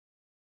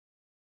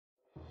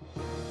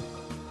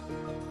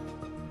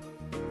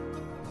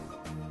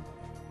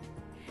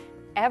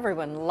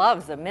Everyone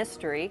loves a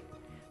mystery.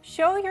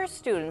 Show your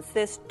students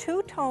this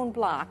two-tone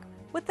block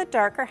with the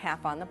darker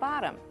half on the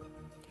bottom.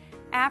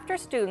 After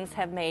students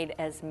have made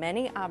as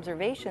many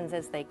observations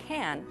as they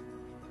can,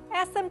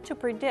 ask them to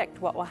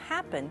predict what will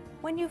happen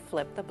when you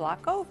flip the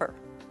block over.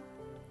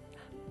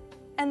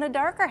 And the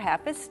darker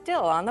half is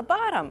still on the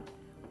bottom.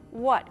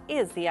 What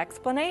is the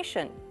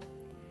explanation?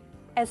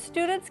 As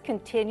students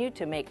continue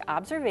to make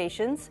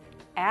observations,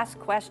 ask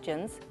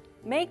questions,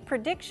 make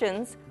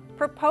predictions,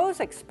 propose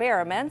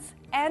experiments,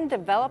 and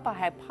develop a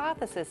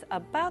hypothesis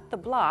about the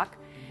block,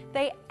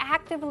 they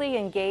actively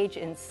engage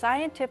in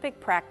scientific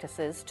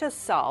practices to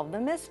solve the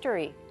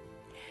mystery.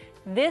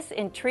 This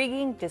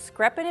intriguing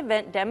discrepant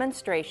event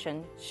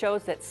demonstration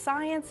shows that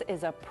science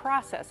is a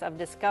process of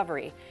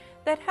discovery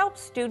that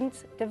helps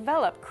students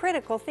develop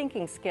critical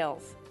thinking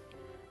skills.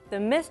 The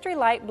Mystery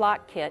Light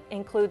Block Kit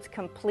includes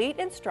complete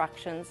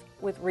instructions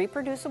with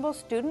reproducible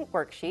student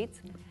worksheets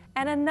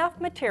and enough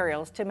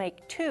materials to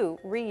make 2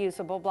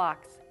 reusable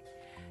blocks.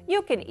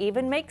 You can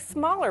even make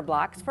smaller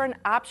blocks for an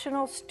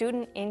optional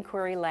student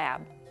inquiry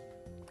lab.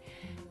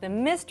 The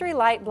Mystery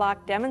Light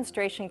Block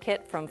Demonstration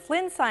Kit from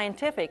Flynn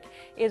Scientific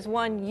is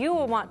one you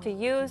will want to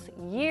use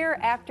year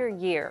after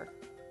year.